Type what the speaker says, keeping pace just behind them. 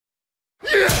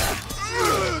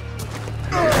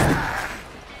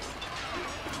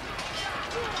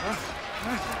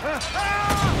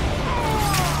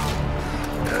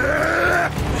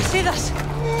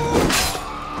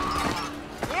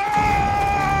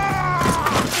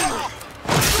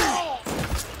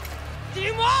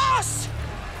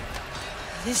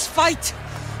This fight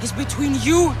is between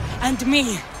you and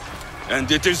me. And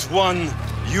it is one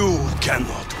you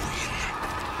cannot win.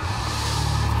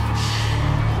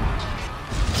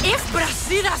 If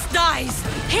Brasidas dies,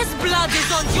 his blood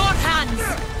is on your hands!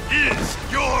 His,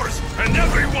 yours, and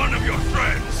every one of your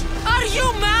friends! Are you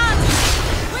mad?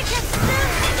 We can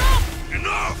still stop!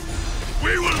 Enough!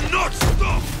 We will not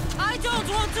stop! I don't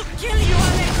want to kill you,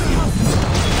 Alexios!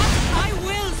 But I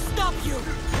will stop you!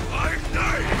 My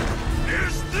name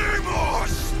is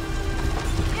Deimos!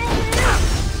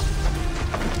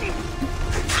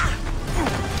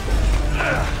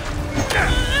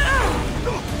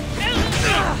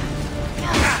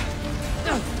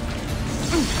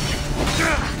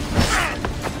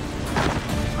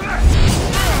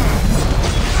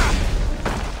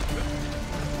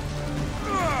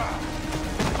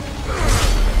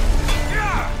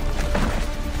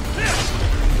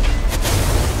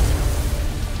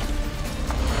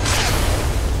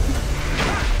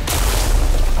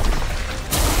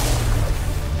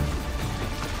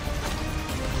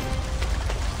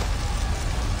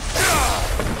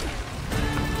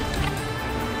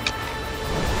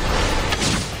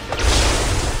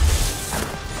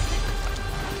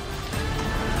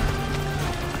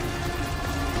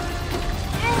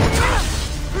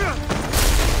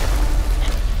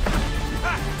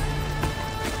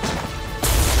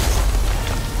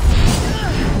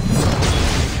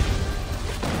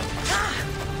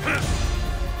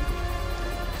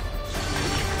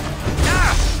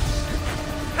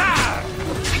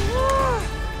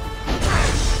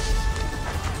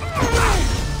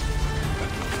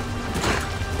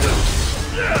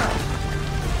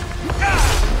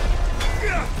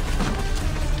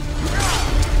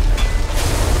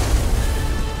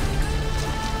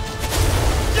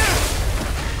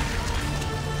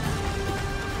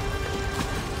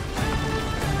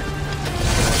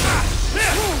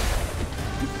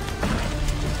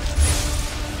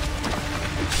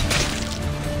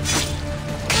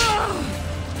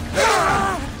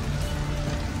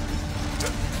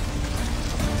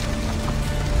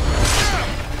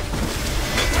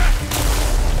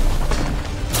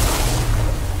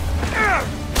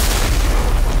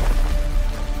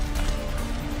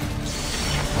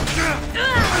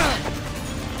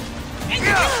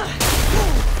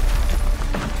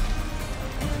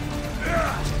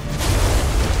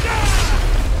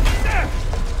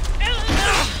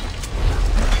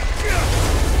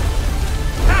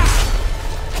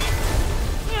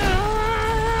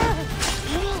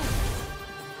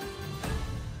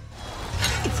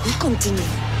 Continue.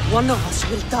 One of us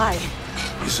will die.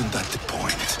 Isn't that the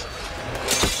point?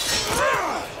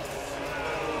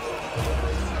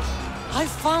 I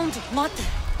found Mate.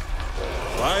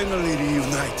 Finally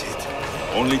reunited,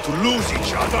 only to lose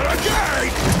each other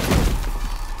again!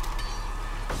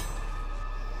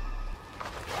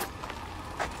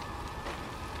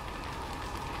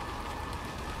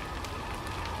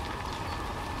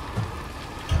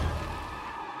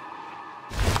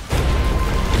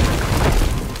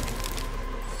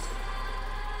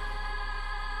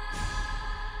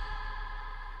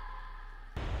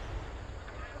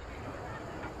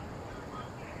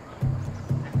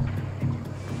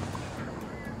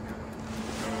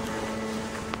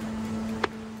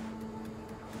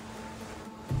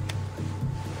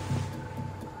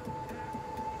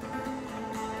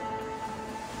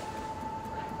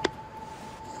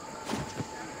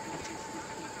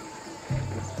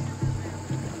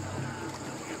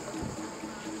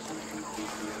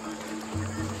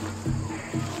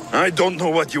 I don't know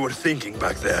what you were thinking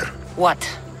back there. What?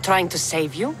 Trying to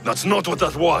save you? That's not what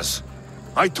that was.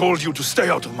 I told you to stay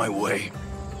out of my way.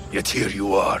 Yet here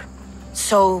you are.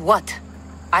 So what?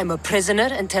 I'm a prisoner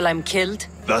until I'm killed?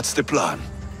 That's the plan.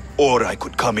 Or I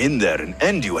could come in there and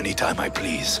end you anytime I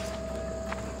please.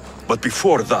 But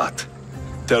before that,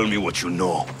 tell me what you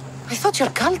know. I thought your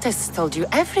cultists told you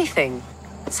everything.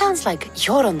 Sounds like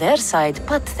you're on their side,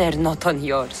 but they're not on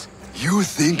yours. You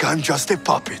think I'm just a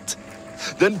puppet?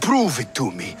 Then prove it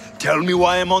to me. Tell me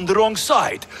why I'm on the wrong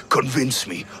side. Convince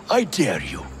me. I dare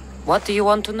you. What do you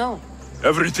want to know?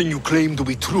 Everything you claim to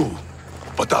be true.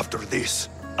 But after this,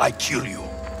 I kill you.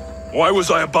 Why was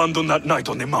I abandoned that night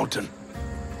on the mountain?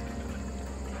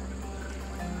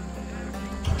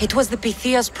 It was the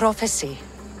Pythia's prophecy.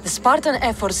 The Spartan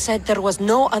effort said there was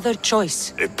no other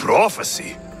choice. A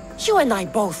prophecy? You and I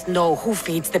both know who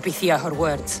feeds the Pythia her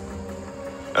words.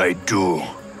 I do.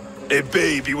 A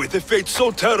baby with a fate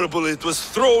so terrible it was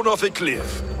thrown off a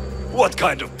cliff. What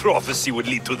kind of prophecy would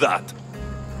lead to that?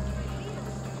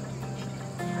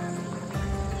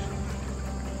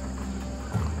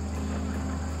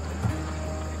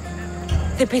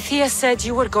 The Pythias said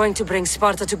you were going to bring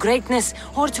Sparta to greatness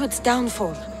or to its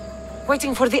downfall.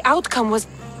 Waiting for the outcome was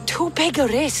too big a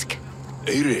risk.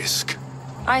 A risk?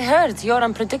 I heard you're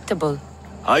unpredictable.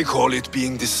 I call it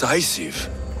being decisive.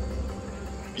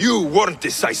 You weren't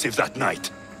decisive that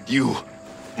night. You,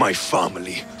 my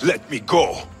family, let me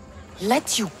go.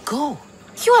 Let you go?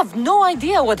 You have no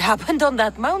idea what happened on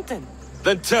that mountain.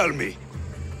 Then tell me.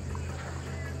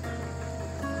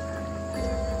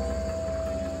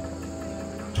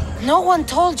 No one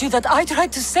told you that I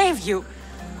tried to save you.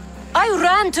 I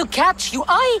ran to catch you.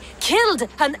 I killed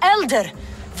an elder.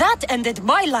 That ended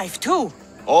my life too.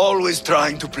 Always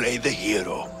trying to play the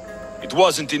hero. It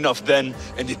wasn't enough then,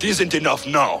 and it isn't enough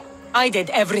now. I did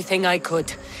everything I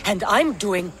could, and I'm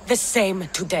doing the same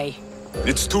today.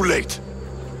 It's too late.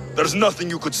 There's nothing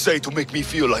you could say to make me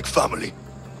feel like family.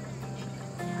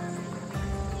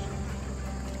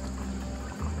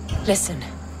 Listen,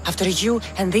 after you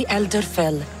and the Elder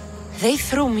fell, they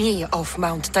threw me off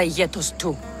Mount Taygetos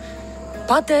too.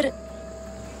 Pater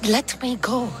let me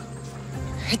go.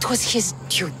 It was his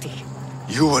duty.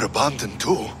 You were abandoned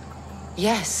too.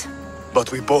 Yes.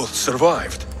 But we both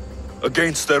survived.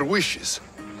 Against their wishes.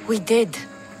 We did.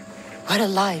 We're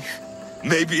alive.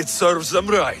 Maybe it serves them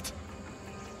right.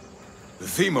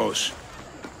 Deimos,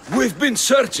 we've been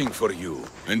searching for you,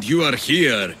 and you are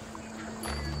here.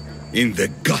 In the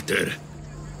gutter.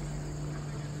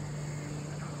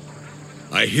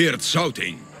 I heard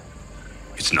shouting.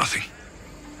 It's nothing.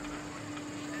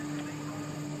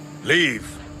 Leave.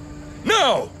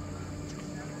 Now!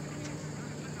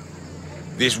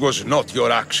 This was not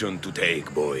your action to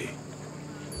take, boy.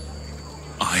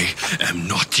 I am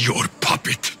not your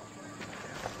puppet.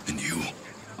 And you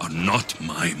are not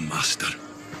my master.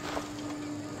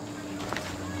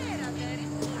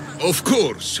 Of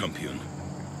course, champion.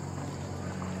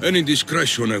 Any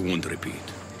indiscretion I won't repeat.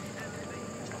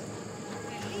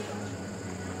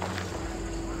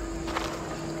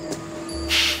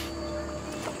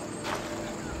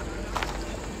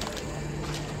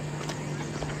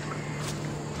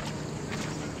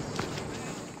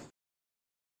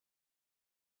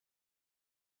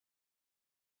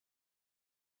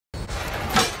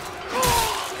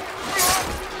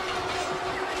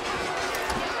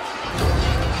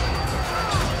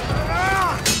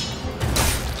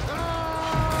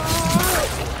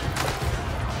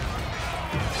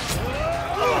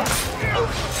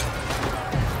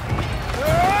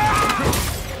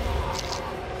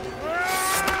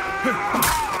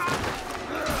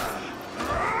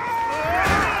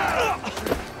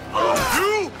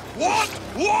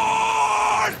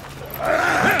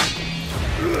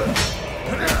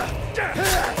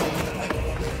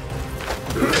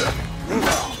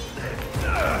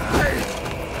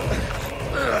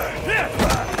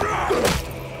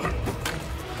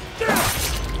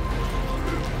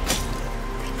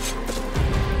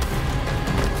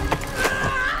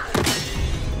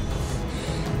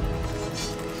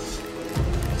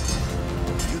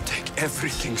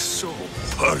 Everything so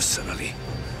personally.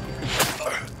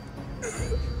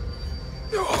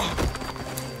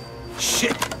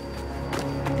 Shit!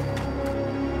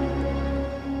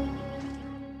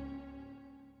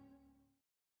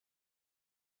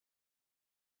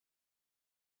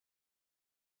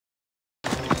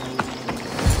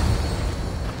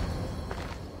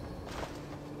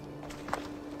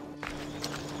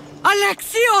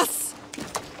 Alexios!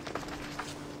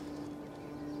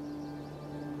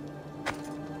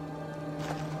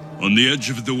 On the edge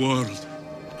of the world,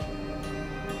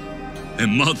 a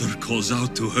mother calls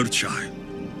out to her child.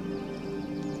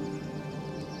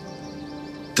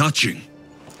 Touching.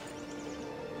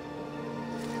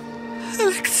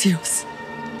 Alexios.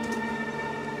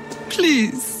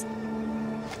 Please.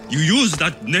 You use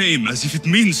that name as if it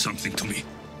means something to me.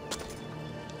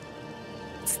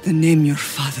 It's the name your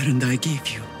father and I gave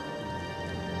you.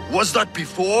 Was that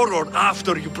before or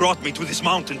after you brought me to this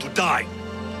mountain to die?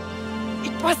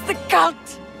 It was the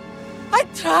cult! I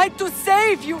tried to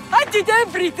save you! I did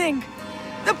everything!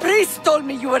 The priest told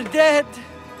me you were dead!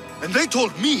 And they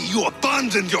told me you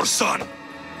abandoned your son!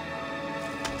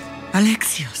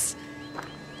 Alexios,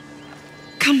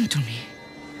 come to me.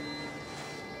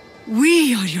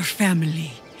 We are your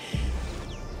family.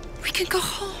 We can go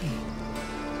home.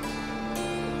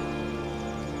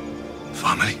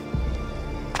 Family?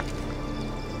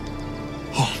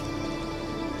 Home.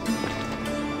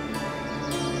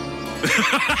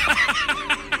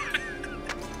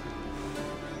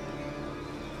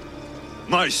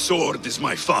 My sword is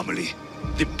my family.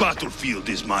 The battlefield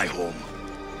is my home.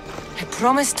 I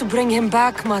promised to bring him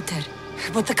back, Mater.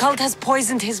 But the cult has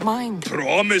poisoned his mind.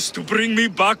 Promised to bring me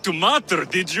back to Mater,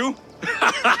 did you?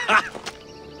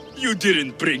 You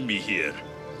didn't bring me here.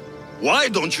 Why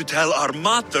don't you tell our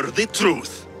mater the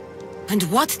truth? And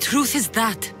what truth is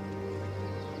that?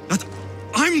 That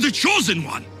I'm the chosen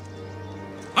one.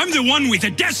 I'm the one with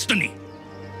a destiny.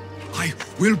 I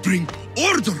will bring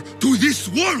order to this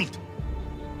world.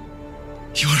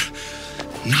 You're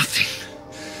nothing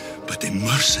but a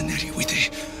mercenary with a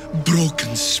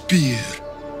broken spear.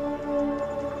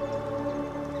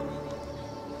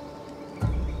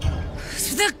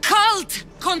 The cult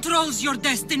controls your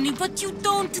destiny, but you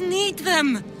don't need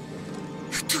them.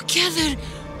 Together,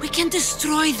 we can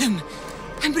destroy them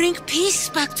and bring peace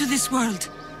back to this world.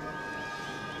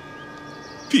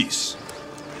 Peace.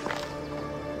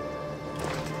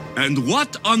 And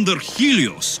what under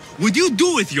Helios would you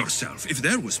do with yourself if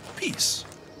there was peace?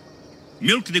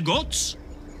 Milk the goats?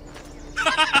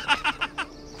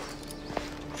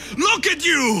 Look at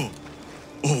you!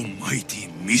 Almighty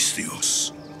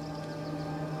Misthios.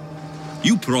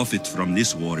 You profit from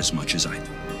this war as much as I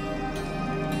do.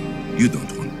 You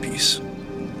don't want peace.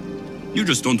 You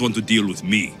just don't want to deal with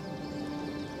me.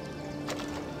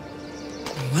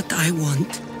 What I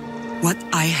want, what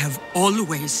I have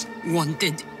always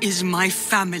wanted, is my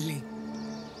family.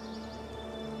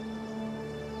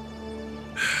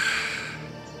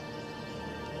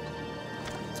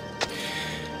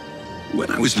 When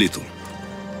I was little,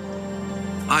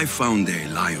 I found a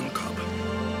lion cub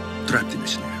trapped in a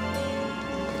snare.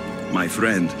 My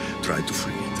friend tried to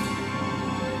free it.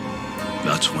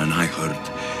 That's when I heard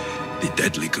the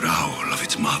deadly growl of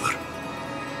its mother.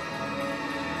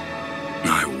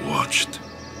 I watched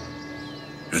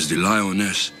as the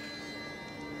lioness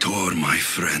tore my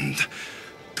friend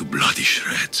to bloody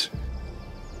shreds.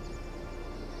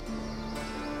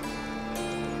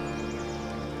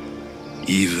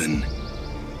 Even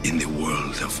in the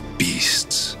world of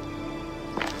beasts,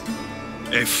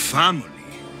 a family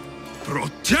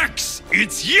protects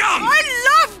its young! I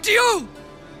loved you!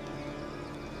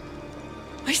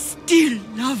 I still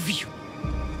love you.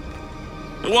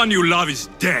 The one you love is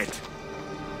dead.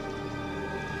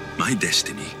 My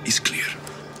destiny is clear.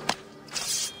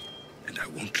 And I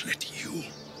won't let you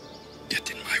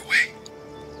get in my way.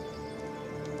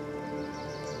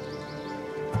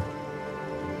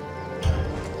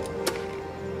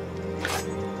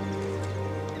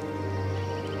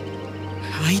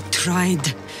 I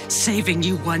tried saving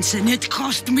you once, and it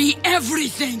cost me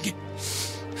everything.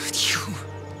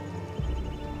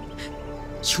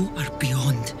 You are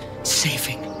beyond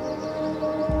saving.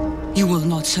 You will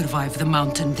not survive the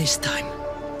mountain this time.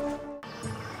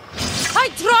 I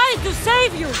tried to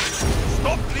save you!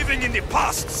 Stop living in the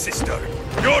past, sister.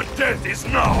 Your death is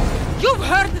now. You've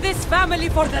hurt this family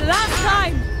for the last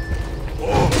time!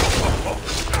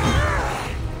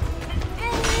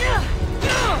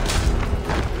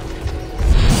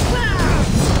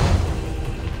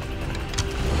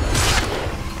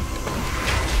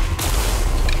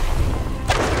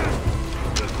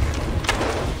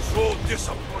 So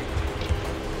disappointed.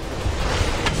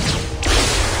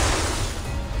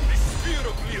 The spear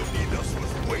of Leonidas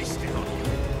was wasted on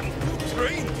you. Who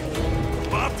trained you?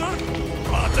 Mater?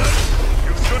 Mater?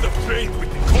 You should have trained with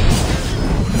the colt.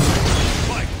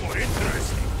 Quite more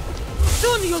interesting.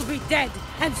 Soon you'll be dead,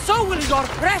 and so will your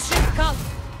precious cult.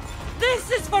 This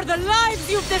is for the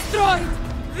lives you've destroyed.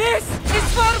 This is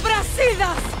for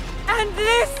Brasidas, and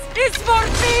this is for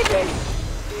Phoebe.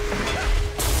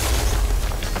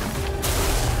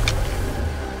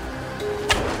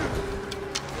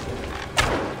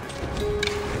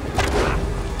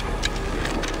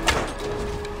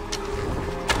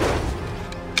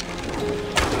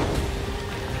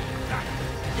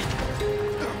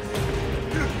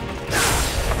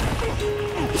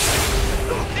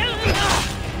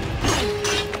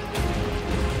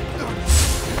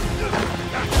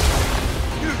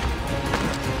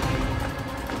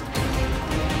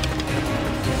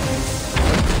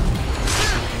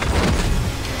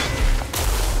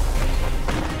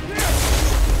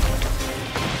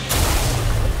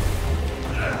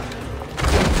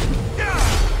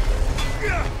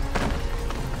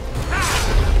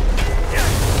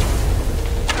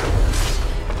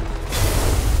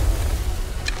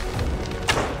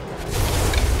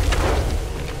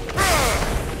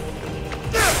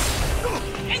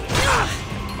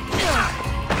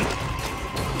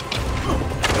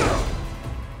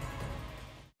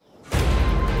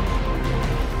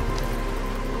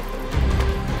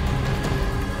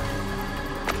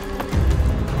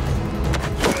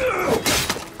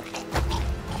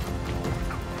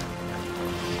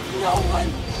 No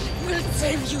one will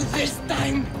save you this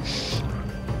time,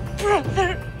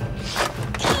 brother.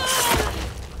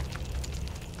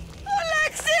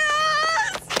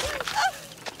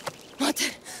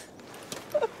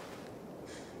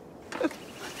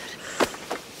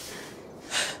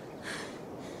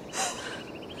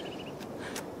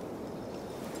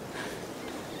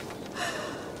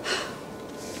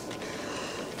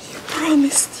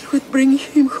 promised you would bring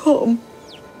him home.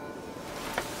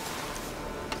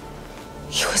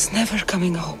 He was never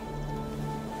coming home.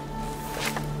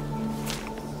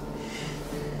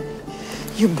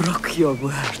 You broke your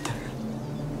word.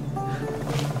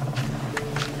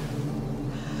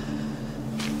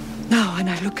 Now, when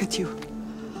I look at you,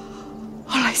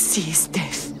 all I see is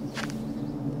death.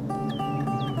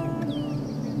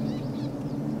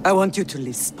 I want you to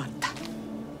leave Sparta.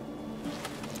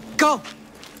 Go!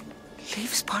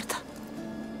 Leave Sparta.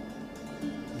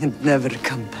 And never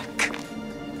come back.